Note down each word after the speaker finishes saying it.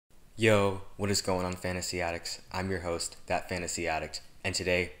Yo, what is going on, Fantasy Addicts? I'm your host, That Fantasy Addict, and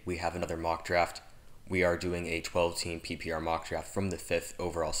today we have another mock draft. We are doing a 12-team PPR mock draft from the 5th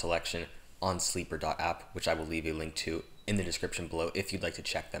overall selection on sleeper.app, which I will leave a link to in the description below if you'd like to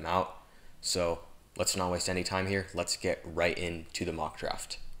check them out. So let's not waste any time here. Let's get right into the mock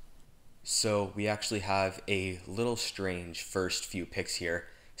draft. So we actually have a little strange first few picks here.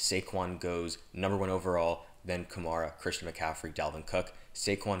 Saquon goes number 1 overall, then Kamara, Christian McCaffrey, Dalvin Cook.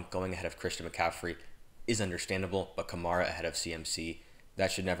 Saquon going ahead of Christian McCaffrey is understandable, but Kamara ahead of CMC,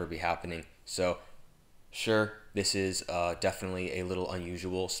 that should never be happening. So sure, this is definitely a little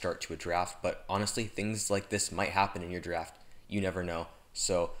unusual start to a draft, but honestly, things like this might happen in your draft. You never know.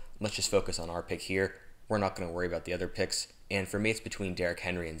 So let's just focus on our pick here. We're not going to worry about the other picks. And for me, it's between Derrick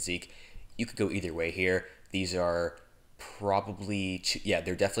Henry and Zeke. You could go either way here. These are probably,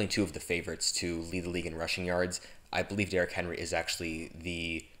 they're definitely two of the favorites to lead the league in rushing yards. I believe Derrick Henry is actually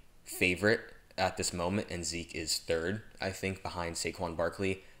the favorite at this moment, and Zeke is third, I think, behind Saquon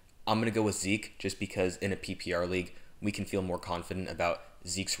Barkley. I'm going to go with Zeke just because in a PPR league, we can feel more confident about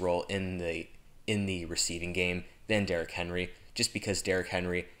Zeke's role in the receiving game than Derrick Henry, just because Derrick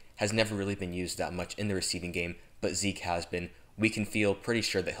Henry has never really been used that much in the receiving game, but Zeke has been. We can feel pretty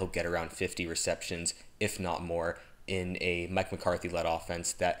sure that he'll get around 50 receptions, if not more, in a Mike McCarthy-led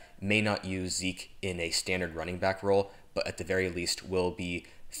offense that may not use Zeke in a standard running back role, but at the very least will be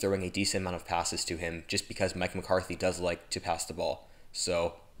throwing a decent amount of passes to him just because Mike McCarthy does like to pass the ball.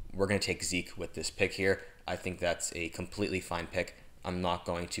 So we're going to take Zeke with this pick here. I think that's a completely fine pick. I'm not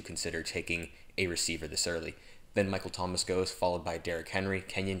going to consider taking a receiver this early. Then Michael Thomas goes, followed by Derrick Henry,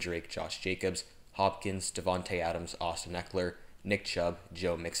 Kenyon Drake, Josh Jacobs, Hopkins, Devontae Adams, Austin Eckler, Nick Chubb,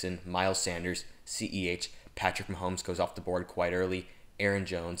 Joe Mixon, Miles Sanders, CEH, Patrick Mahomes goes off the board quite early, Aaron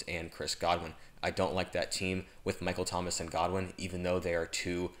Jones, and Chris Godwin. I don't like that team with Michael Thomas and Godwin, even though they are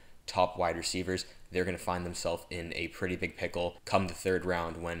two top wide receivers. They're going to find themselves in a pretty big pickle come the third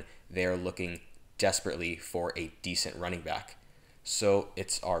round when they're looking desperately for a decent running back. So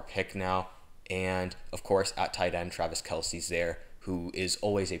it's our pick now, and of course at tight end, Travis Kelce's there, who is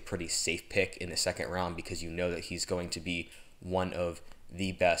always a pretty safe pick in the second round because you know that he's going to be one of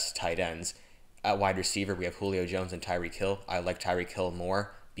the best tight ends. At wide receiver, we have Julio Jones and Tyreek Hill. I like Tyreek Hill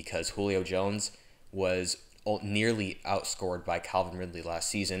more because Julio Jones was nearly outscored by Calvin Ridley last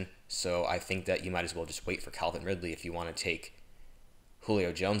season, so I think that you might as well just wait for Calvin Ridley if you want to take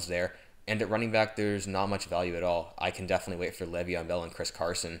Julio Jones there. And at running back, there's not much value at all. I can definitely wait for Le'Veon Bell and Chris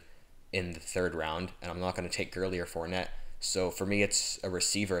Carson in the third round, and I'm not going to take Gurley or Fournette. So for me, it's a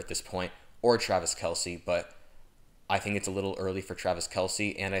receiver at this point, or Travis Kelce, but I think it's a little early for Travis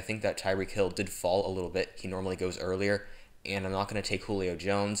Kelce, and I think that Tyreek Hill did fall a little bit. He normally goes earlier, and I'm not going to take Julio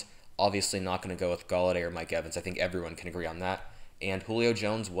Jones. Obviously not going to go with Golladay or Mike Evans. I think everyone can agree on that. And Julio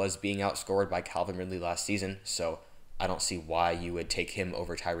Jones was being outscored by Calvin Ridley last season, so I don't see why you would take him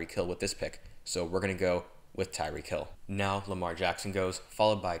over Tyreek Hill with this pick. So we're going to go with Tyreek Hill. Now Lamar Jackson goes,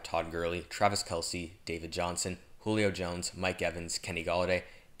 followed by Todd Gurley, Travis Kelce, David Johnson, Julio Jones, Mike Evans, Kenny Golladay,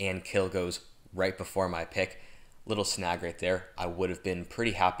 and Kittle goes right before my pick. Little snag right there. I would have been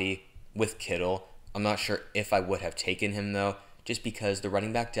pretty happy with Kittle. I'm not sure if I would have taken him though, just because the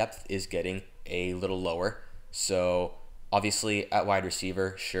running back depth is getting a little lower. So obviously at wide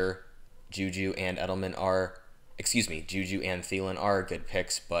receiver, sure, Juju and Thielen are good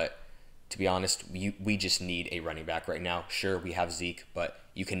picks, but to be honest, we just need a running back right now. Sure, we have Zeke, but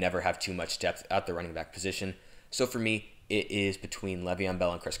you can never have too much depth at the running back position. So for me, it is between Le'Veon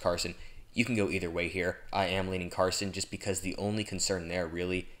Bell and Chris Carson. You can go either way here. I am leaning Carson just because the only concern there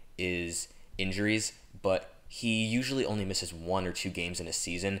really is injuries, but he usually only misses 1 or 2 games in a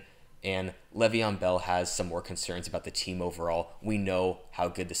season, and Le'Veon Bell has some more concerns about the team overall. We know how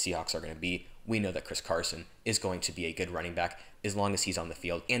good the Seahawks are going to be. We know that Chris Carson is going to be a good running back as long as he's on the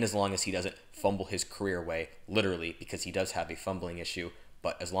field and as long as he doesn't fumble his career away, literally, because he does have a fumbling issue,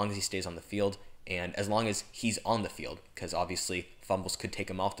 but as long as he stays on the field and as long as he's on the field, because obviously fumbles could take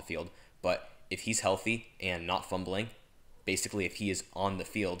him off the field, but if he's healthy and not fumbling, basically if he is on the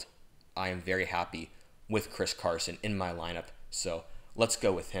field, I am very happy with Chris Carson in my lineup. So let's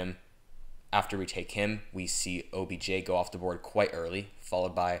go with him. After we take him, we see OBJ go off the board quite early,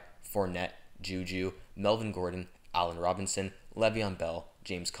 followed by Fournette, Juju, Melvin Gordon, Allen Robinson, Le'Veon Bell,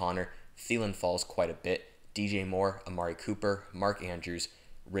 James Conner. Thielen falls quite a bit. DJ Moore, Amari Cooper, Mark Andrews,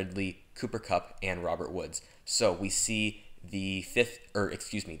 Ridley, Cooper Kupp, and Robert Woods. So we see the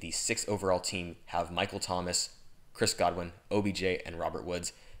 6th overall team have Michael Thomas, Chris Godwin, OBJ, and Robert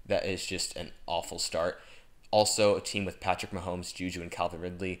Woods. That is just an awful start. Also, a team with Patrick Mahomes, Juju, and Calvin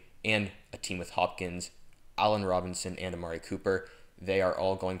Ridley, and a team with Hopkins, Allen Robinson, and Amari Cooper. they are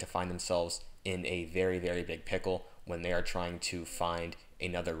all going to find themselves in a very, very big pickle when they are trying to find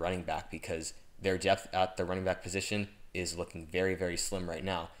another running back, because their depth at the running back position is looking very, very slim right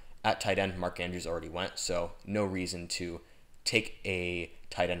now. At tight end, Mark Andrews already went, so no reason to take a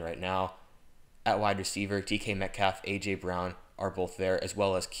tight end right now. At wide receiver, DK Metcalf, AJ Brown are both there, as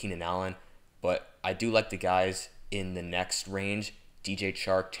well as Keenan Allen. But I do like the guys in the next range, DJ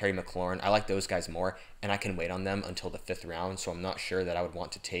Chark, Terry McLaurin. I like those guys more, and I can wait on them until the 5th round, so I'm not sure that I would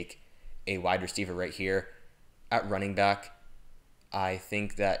want to take a wide receiver right here. At running back, I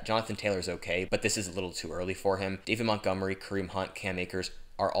think that Jonathan Taylor's okay, but this is a little too early for him. David Montgomery, Kareem Hunt, Cam Akers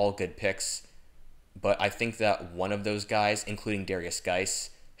are all good picks, but I think that one of those guys, including Darius Geis,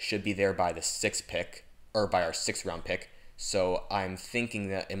 should be there by the 6th pick, or by our 6th round pick. So I'm thinking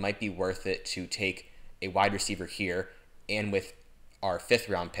that it might be worth it to take a wide receiver here and with our 5th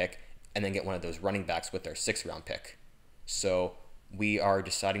round pick, and then get one of those running backs with our 6th round pick. So we are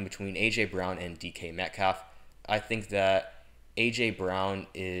deciding between AJ Brown and DK Metcalf. I think that AJ Brown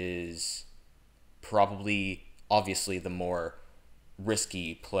is probably obviously the more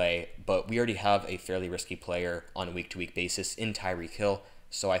risky play, but we already have a fairly risky player on a week-to-week basis in Tyreek Hill,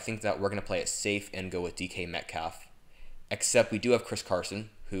 so I think that we're going to play it safe and go with DK Metcalf. Except we do have Chris Carson,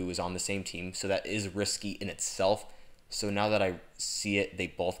 who is on the same team, so that is risky in itself. So now that I see it, they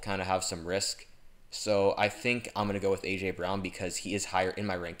both kind of have some risk. So I think I'm going to go with AJ Brown because he is higher in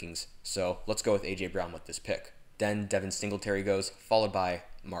my rankings. So let's go with AJ Brown with this pick. Then Devin Singletary goes, followed by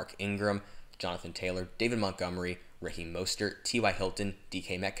Mark Ingram, Jonathan Taylor, David Montgomery, Raheem Mostert, T.Y. Hilton,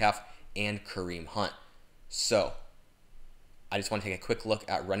 DK Metcalf, and Kareem Hunt. So I just want to take a quick look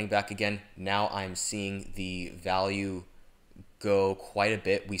at running back again. Now I'm seeing the value go quite a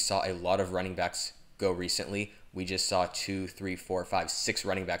bit. We saw a lot of running backs go recently. We just saw 2, 3, 4, 5, 6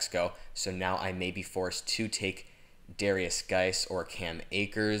 running backs go. So now I may be forced to take Darius Geis or Cam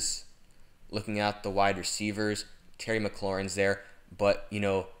Akers. Looking at the wide receivers, Terry McLaurin's there, but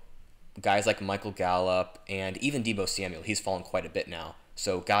guys like Michael Gallup and even Deebo Samuel, he's fallen quite a bit now.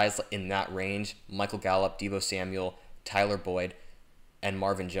 So guys in that range, Michael Gallup, Deebo Samuel, Tyler Boyd, and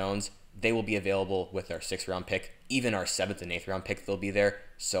Marvin Jones, they will be available with our 6th round pick. Even our 7th and 8th round pick, they'll be there.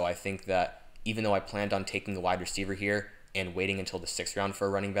 So I think that even though I planned on taking a wide receiver here and waiting until the 6th round for a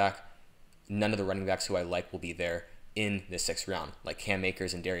running back, none of the running backs who I like will be there in the 6th round, like Cam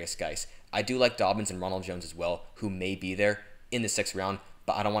Akers and Darius Geis. I do like Dobbins and Ronald Jones as well, who may be there in the 6th round,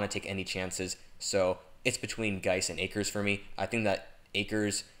 but I don't want to take any chances. So it's between Geis and Akers for me. I think that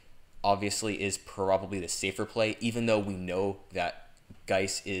Akers obviously is probably the safer play, even though we know that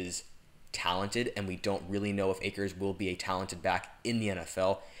Geis is talented and we don't really know if Akers will be a talented back in the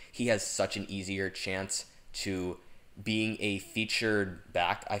NFL. He has such an easier chance to being a featured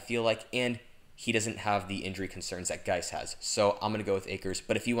back, I feel like, and he doesn't have the injury concerns that Geis has. So I'm going to go with Akers,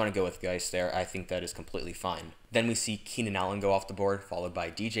 but if you want to go with Geis there, I think that is completely fine. Then we see Keenan Allen go off the board, followed by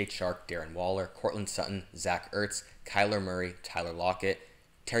DJ Chark, Darren Waller, Cortland Sutton, Zach Ertz, Kyler Murray, Tyler Lockett,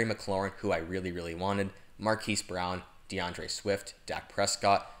 Terry McLaurin, who I really, really wanted, Marquise Brown, DeAndre Swift, Dak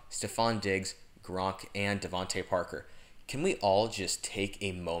Prescott, Stephon Diggs, Gronk, and Devontae Parker. Can we all just take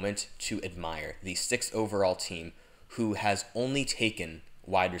a moment to admire the 6th overall team who has only taken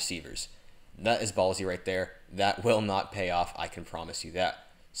wide receivers? That is ballsy right there. That will not pay off, I can promise you that.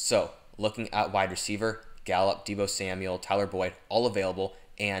 So, looking at wide receiver, Gallup, Deebo Samuel, Tyler Boyd, all available,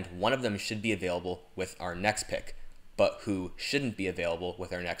 and one of them should be available with our next pick. But who shouldn't be available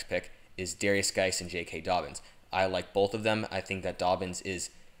with our next pick is Darius Geis and J.K. Dobbins. I like both of them. I think that Dobbins is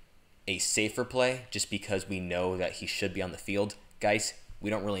a safer play just because we know that he should be on the field. Geis, we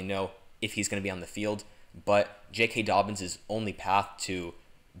don't really know if he's going to be on the field, but J.K. Dobbins' only path to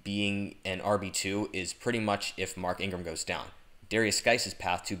being an RB2 is pretty much if Mark Ingram goes down. Darius Geis'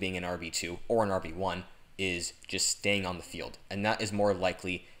 path to being an RB2 or an RB1 is just staying on the field, and that is more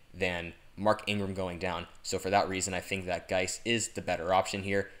likely than Mark Ingram going down. So for that reason, I think that Geis is the better option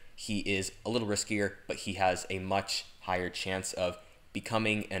here. He is a little riskier, but he has a much higher chance of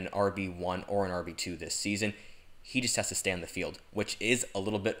becoming an RB1 or an RB2 this season. He just has to stay on the field, which is a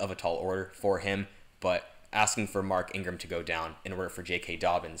little bit of a tall order for him, but asking for Mark Ingram to go down in order for J.K.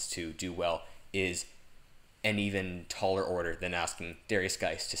 Dobbins to do well is an even taller order than asking Darius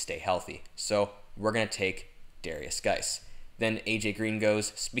Geis to stay healthy. So we're going to take Darius Geis. Then A.J. Green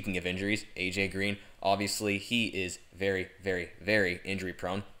goes. Speaking of injuries, A.J. Green, obviously he is very, very, very injury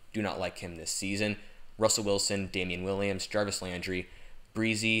prone. Do not like him this season. Russell Wilson, Damian Williams, Jarvis Landry,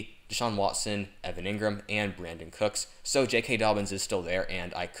 Breezy, Deshaun Watson, Evan Ingram, and Brandon Cooks. So J.K. Dobbins is still there,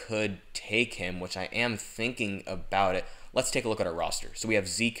 and I could take him, which I am thinking about it. Let's take a look at our roster. So we have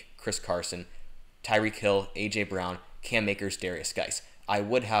Zeke, Chris Carson, Tyreek Hill, A.J. Brown, Cam Akers, Darius Geis. I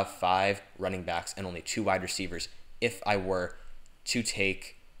would have 5 running backs and only 2 wide receivers if I were to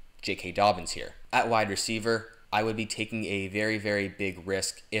take J.K. Dobbins here. At wide receiver, I would be taking a very, very big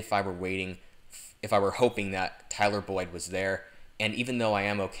risk if I were hoping that Tyler Boyd was there. And even though I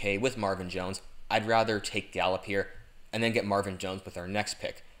am okay with Marvin Jones, I'd rather take Gallup here and then get Marvin Jones with our next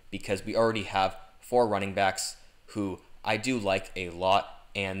pick, because we already have 4 running backs who I do like a lot,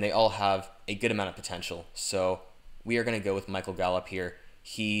 and they all have a good amount of potential. So we are going to go with Michael Gallup here.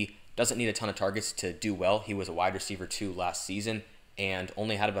 He doesn't need a ton of targets to do well. He was a wide receiver 2 last season and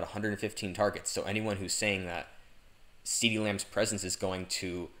only had about 115 targets. So anyone who's saying that CeeDee Lamb's presence is going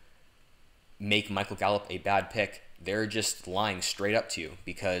to make Michael Gallup a bad pick, they're just lying straight up to you,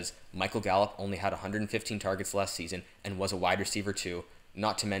 because Michael Gallup only had 115 targets last season and was a wide receiver 2.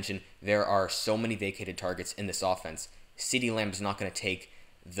 Not to mention, there are so many vacated targets in this offense. CeeDee Lamb is not going to take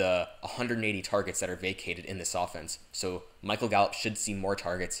the 180 targets that are vacated in this offense. So Michael Gallup should see more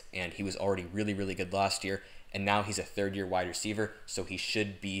targets, and he was already really, really good last year, and now he's a third-year wide receiver, so he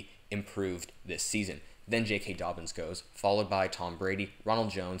should be improved this season. Then J.K. Dobbins goes, followed by Tom Brady, Ronald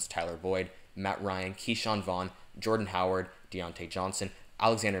Jones, Tyler Boyd, Matt Ryan, Keyshawn Vaughn, Jordan Howard, Deontay Johnson,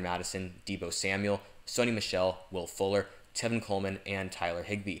 Alexander Madison, Deebo Samuel, Sony Michel, Will Fuller, Tevin Coleman, and Tyler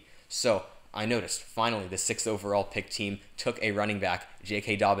Higbee. So I noticed, finally, the 6th overall pick team took a running back.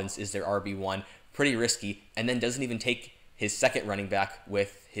 J.K. Dobbins is their RB1. Pretty risky, and then doesn't even take his second running back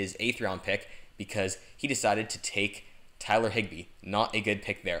with his 8th round pick, because he decided to take Tyler Higbee. Not a good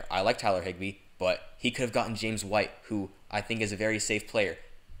pick there. I like Tyler Higbee, but he could have gotten James White, who I think is a very safe player.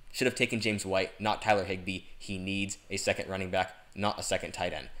 Should have taken James White, not Tyler Higbee. He needs a second running back, not a second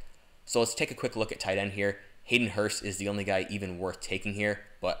tight end. So let's take a quick look at tight end here. Hayden Hurst is the only guy even worth taking here,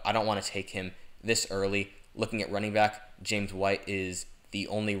 but I don't want to take him this early. Looking at running back, James White is the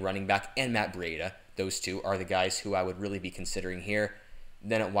only running back, and Matt Breida. Those two are the guys who I would really be considering here.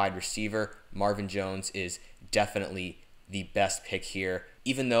 Then at wide receiver, Marvin Jones is definitely the best pick here,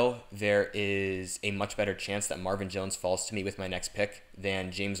 even though there is a much better chance that Marvin Jones falls to me with my next pick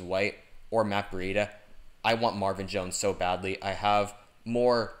than James White or Matt Breida. I want Marvin Jones so badly. I have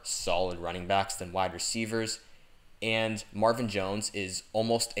more solid running backs than wide receivers, and Marvin Jones is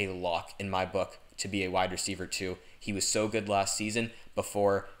almost a lock in my book to be a wide receiver too. He was so good last season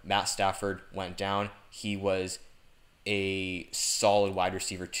before Matt Stafford went down. He was a solid wide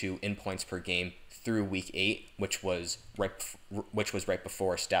receiver 2 in points per game through week 8, which was right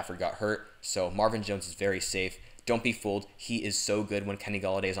before Stafford got hurt. So Marvin Jones is very safe. Don't be fooled. He is so good when Kenny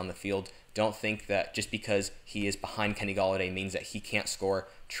Golladay is on the field. Don't think that just because he is behind Kenny Golladay means that he can't score.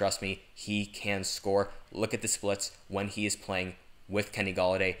 Trust me, he can score. Look at the splits when he is playing with Kenny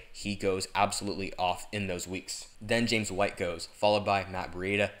Golladay. He goes absolutely off in those weeks. Then James White goes, followed by Matt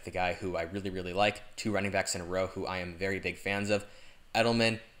Breida, the guy who I really, really like. 2 running backs in a row who I am very big fans of.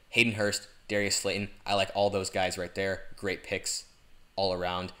 Edelman, Hayden Hurst, Darius Slayton. I like all those guys right there. Great picks all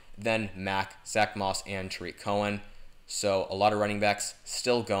around. Then Mack, Zach Moss, and Tariq Cohen. So a lot of running backs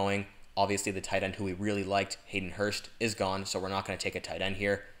still going. Obviously, the tight end who we really liked, Hayden Hurst, is gone, so we're not going to take a tight end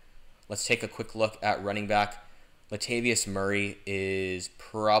here. Let's take a quick look at running back. Latavius Murray is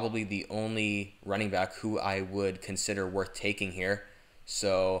probably the only running back who I would consider worth taking here.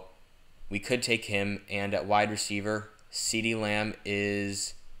 So we could take him. And at wide receiver, CeeDee Lamb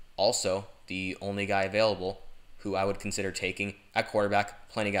is also the only guy available who I would consider taking. At quarterback,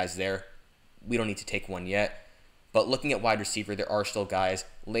 plenty of guys there. We don't need to take one yet. But looking at wide receiver, there are still guys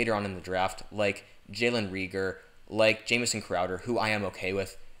later on in the draft like Jalen Reagor, like Jamison Crowder, who I am okay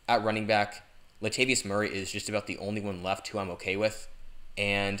with. At running back, Latavius Murray is just about the only one left who I'm okay with.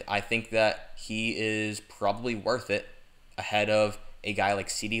 And I think that he is probably worth it ahead of a guy like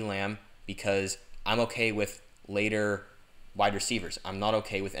CeeDee Lamb, because I'm okay with later wide receivers. I'm not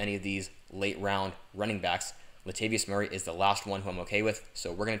okay with any of these late round running backs. Latavius Murray is the last one who I'm okay with,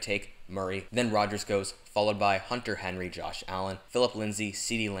 so we're going to take Murray. Then Rodgers goes, followed by Hunter Henry, Josh Allen, Phillip Lindsay,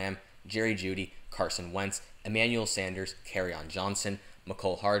 CeeDee Lamb, Jerry Jeudy, Carson Wentz, Emmanuel Sanders, Kerryon Johnson,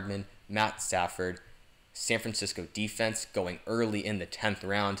 McCole Hardman, Matt Stafford. San Francisco defense going early in the 10th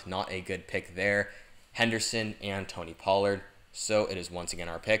round, not a good pick there. Henderson and Tony Pollard. So it is once again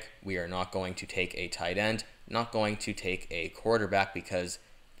our pick. We are not going to take a tight end, not going to take a quarterback, because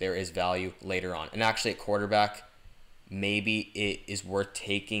there is value later on. And actually at quarterback, maybe it is worth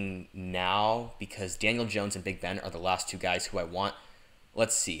taking now, because Daniel Jones and Big Ben are the last 2 guys who I want.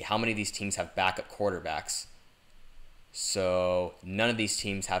 Let's see, how many of these teams have backup quarterbacks? So none of these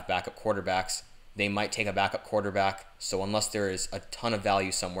teams have backup quarterbacks. They might take a backup quarterback. So unless there is a ton of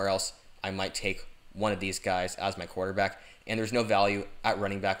value somewhere else, I might take one of these guys as my quarterback. And there's no value at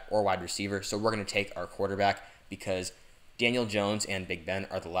running back or wide receiver, so we're going to take our quarterback. because Daniel Jones and Big Ben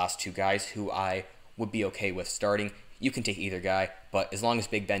are the last two guys who I would be okay with starting. You can take either guy, but as long as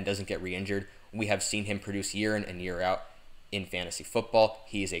Big Ben doesn't get re-injured, we have seen him produce year in and year out in fantasy football.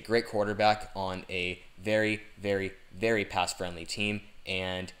 He is a great quarterback on a very, very, very pass-friendly team,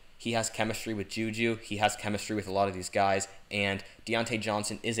 and he has chemistry with Juju. He has chemistry with a lot of these guys, and Deontay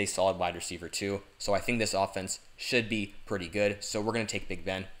Johnson is a solid wide receiver too. So I think this offense should be pretty good. So we're going to take Big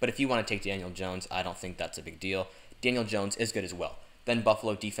Ben. But if you want to take Daniel Jones, I don't think that's a big deal. Daniel Jones is good as well. Then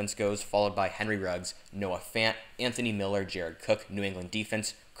Buffalo defense goes, followed by Henry Ruggs, Noah Fant, Anthony Miller, Jared Cook, New England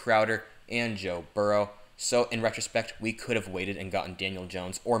defense, Crowder, and Joe Burrow. So in retrospect, we could have waited and gotten Daniel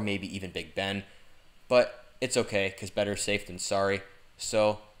Jones or maybe even Big Ben. But it's okay because better safe than sorry.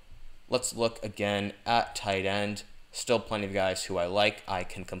 So let's look again at tight end. Still plenty of guys who I like. I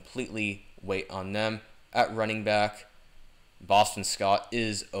can completely wait on them. At running back, Boston Scott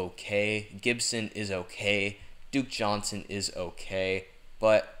is okay. Gibson is okay. Duke Johnson is okay.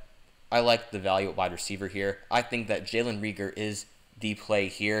 But I like the value at wide receiver here. I think that Jalen Reagor is the play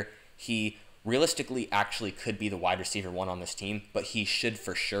here. He realistically actually could be the wide receiver 1 on this team, but he should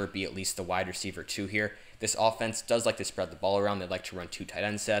for sure be at least the wide receiver 2 here. This offense does like to spread the ball around. They like to run 2 tight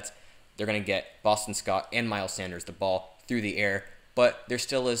end sets. They're going to get Boston Scott and Miles Sanders the ball through the air, but there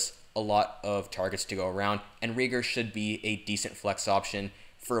still is a lot of targets to go around, and Reagor should be a decent flex option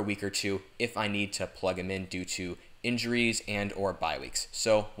for a week or two if I need to plug him in due to injuries and or bye weeks.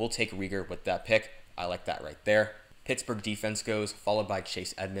 So we'll take Reagor with that pick. I like that right there. Pittsburgh defense goes, followed by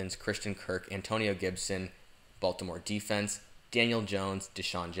Chase Edmonds, Christian Kirk, Antonio Gibson. Baltimore defense, Daniel Jones,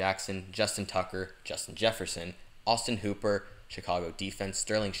 Deshaun Jackson, Justin Tucker, Justin Jefferson, Austin Hooper. Chicago defense,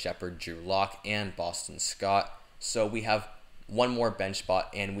 Sterling Shepard, Drew Lock, and Boston Scott. So we have one more bench spot,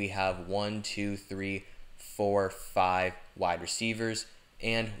 and we have 1, 2, 3, 4, 5 wide receivers,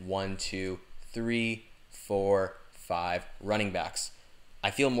 and 1, 2, 3, 4, 5 running backs.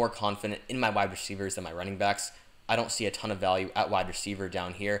 I feel more confident in my wide receivers than my running backs. I don't see a ton of value at wide receiver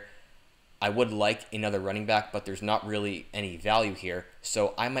down here. I would like another running back, but there's not really any value here,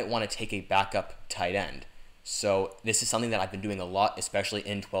 so I might want to take a backup tight end. So this is something that I've been doing a lot, especially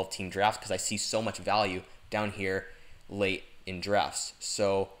in 12-team drafts, because I see so much value down here late in drafts.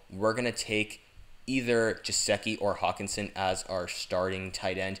 So we're going to take either Gesicki or Hawkinson as our starting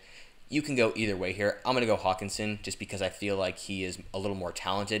tight end. You can go either way here. I'm going to go Hawkinson just because I feel like he is a little more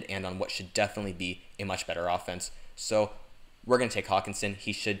talented and on what should definitely be a much better offense. So we're going to take Hawkinson.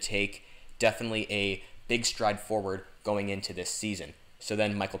 He should take definitely a big stride forward going into this season. So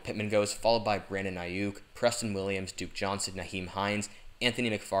then Michael Pittman goes, followed by Brandon Ayuk, Preston Williams, Duke Johnson, Naheem Hines, Anthony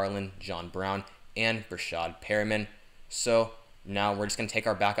McFarland, John Brown, and Brashad Perriman. So now we're just going to take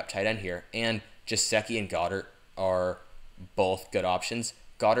our backup tight end here. And Gesicki and Goddard are both good options.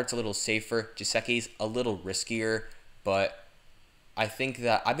 Goddard's a little safer. Gesicki's a little riskier, but I think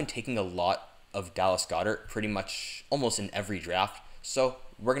that I've been taking a lot of Dallas Goedert pretty much almost in every draft. So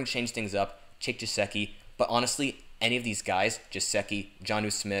we're going to change things up, take Gesicki, but honestly, any of these guys, Gesicki,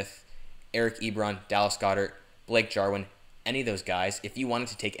 Jonnu Smith, Eric Ebron, Dallas Goedert, Blake Jarwin, any of those guys, if you wanted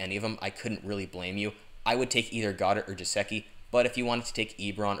to take any of them, I couldn't really blame you. I would take either Goddard or Gesicki, but if you wanted to take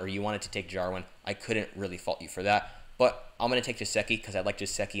Ebron or you wanted to take Jarwin, I couldn't really fault you for that. But I'm going to take Gesicki because I like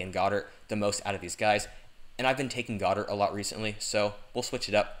Gesicki and Goddard the most out of these guys, and I've been taking Goddard a lot recently, so we'll switch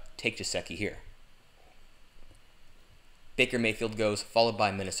it up, take Gesicki here. Baker Mayfield goes, followed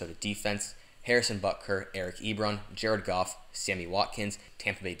by Minnesota defense, Harrison Butker, Eric Ebron, Jared Goff, Sammy Watkins,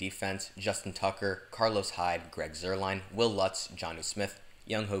 Tampa Bay defense, Justin Tucker, Carlos Hyde, Greg Zuerlein, Will Lutz, Jonnu Smith,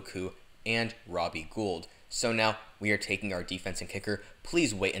 Young Hoku, and Robbie Gould. So now we are taking our defense and kicker.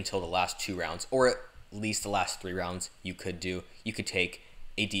 Please wait until the last 2 rounds, or at least the last 3 rounds you could do. You could take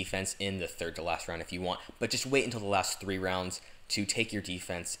a defense in the 3rd to last round if you want, but just wait until the last 3 rounds to take your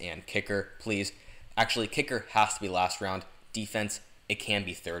defense and kicker, please. Actually, kicker has to be last round. Defense, it can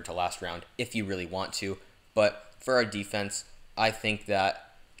be 3rd to last round if you really want to. But for our defense, I think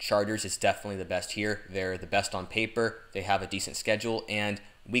that Chargers is definitely the best here. They're the best on paper. They have a decent schedule. And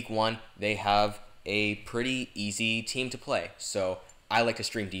week 1, they have a pretty easy team to play. So I like to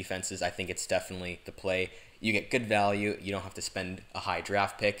stream defenses. I think it's definitely the play. You get good value. You don't have to spend a high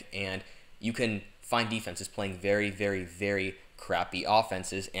draft pick. And you can find defenses playing very, very, very crappy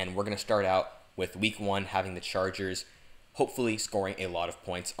offenses. And we're going to start out with week 1 having the Chargers hopefully scoring a lot of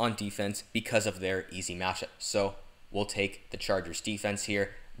points on defense because of their easy matchup. So we'll take the Chargers defense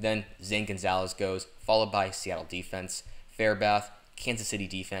here. Then Zane Gonzalez goes, followed by Seattle defense, Fairbath, Kansas City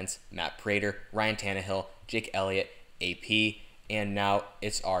defense, Matt Prater, Ryan Tannehill, Jake Elliott, AP, and now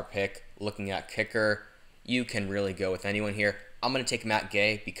it's our pick. Looking at kicker, you can really go with anyone here. I'm going to take Matt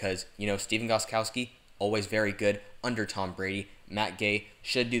Gay because, Stephen Gostkowski, always very good under Tom Brady. Matt Gay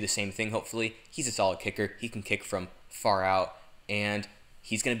should do the same thing, hopefully. He's a solid kicker. He can kick from far out, and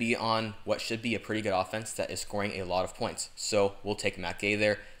he's going to be on what should be a pretty good offense that is scoring a lot of points. So we'll take Matt Gay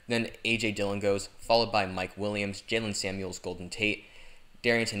there. Then A.J. Dillon goes, followed by Mike Williams, Jalen Samuels, Golden Tate,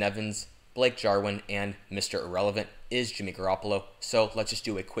 Darrington Evans, Blake Jarwin, and Mr. Irrelevant is Jimmy Garoppolo. So let's just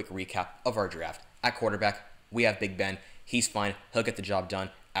do a quick recap of our draft. At quarterback, we have Big Ben. He's fine. He'll get the job done.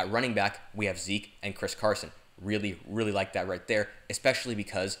 At running back, we have Zeke and Chris Carson. Really, really like that right there, especially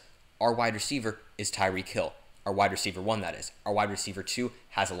because our wide receiver is Tyreek Hill. Our wide receiver 1, that is. Our wide receiver 2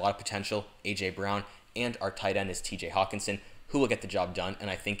 has a lot of potential, A.J. Brown, and our tight end is T.J. Hawkinson, who will get the job done, and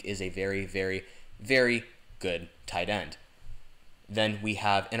I think is a very, very, very good tight end. Then we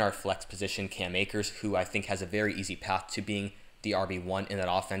have in our flex position Cam Akers, who I think has a very easy path to being the RB1 in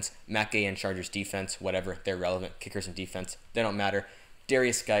that offense. Matt Gay and Chargers defense, whatever, they're relevant. Kickers and defense, they don't matter.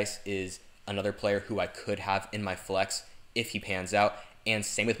 Darius Geis is another player who I could have in my flex if he pans out. And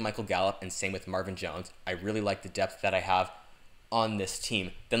same with Michael Gallup and same with Marvin Jones. I really like the depth that I have on this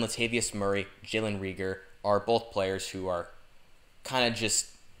team. Then Latavius Murray, Jalen Reagor are both players who are kind of just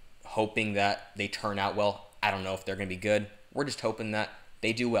hoping that they turn out well. I don't know if they're going to be good. We're just hoping that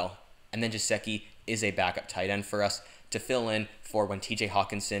they do well. And then Gesicki is a backup tight end for us to fill in for when TJ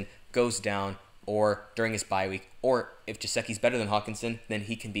Hawkinson goes down or during his bye week. Or if Gesicki's better than Hawkinson, then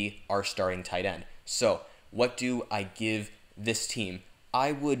he can be our starting tight end. So what do I give this team?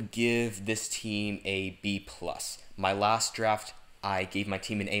 I would give this team a B+. My last draft, I gave my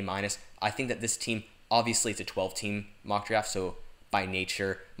team an A-. I think that this team, obviously it's a 12-team mock draft, so by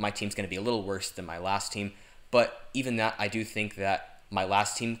nature, my team's going to be a little worse than my last team. But even that, I do think that my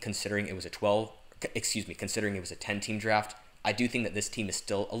last team, considering it was a 10-team draft, I do think that this team is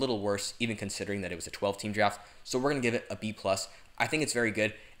still a little worse, even considering that it was a 12-team draft. So we're going to give it a B+. I think it's very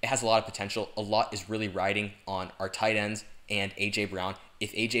good. It has a lot of potential. A lot is really riding on our tight ends and A.J. Brown.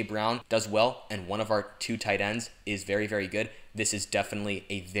 If A.J. Brown does well and one of our 2 tight ends is very, very good, this is definitely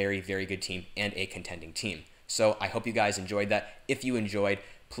a very, very good team and a contending team. So I hope you guys enjoyed that. If you enjoyed,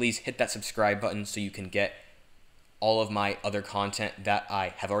 please hit that subscribe button so you can get all of my other content that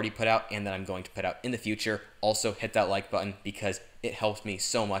I have already put out and that I'm going to put out in the future. Also hit that like button because it helps me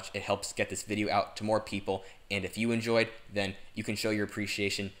so much. It helps get this video out to more people. And if you enjoyed, then you can show your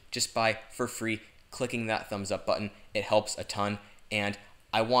appreciation just by, for free, clicking that thumbs up button. It helps a ton. And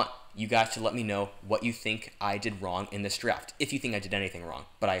I want you guys to let me know what you think I did wrong in this draft, if you think I did anything wrong.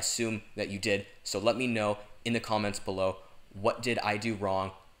 But I assume that you did. So let me know in the comments below, what did I do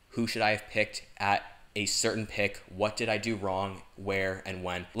wrong? Who should I have picked at a certain pick? What did I do wrong? Where and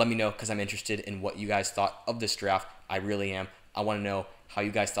when? Let me know because I'm interested in what you guys thought of this draft. I really am. I want to know how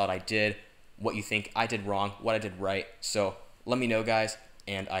you guys thought I did, what you think I did wrong, what I did right. So let me know, guys,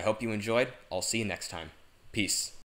 and I hope you enjoyed. I'll see you next time. Peace.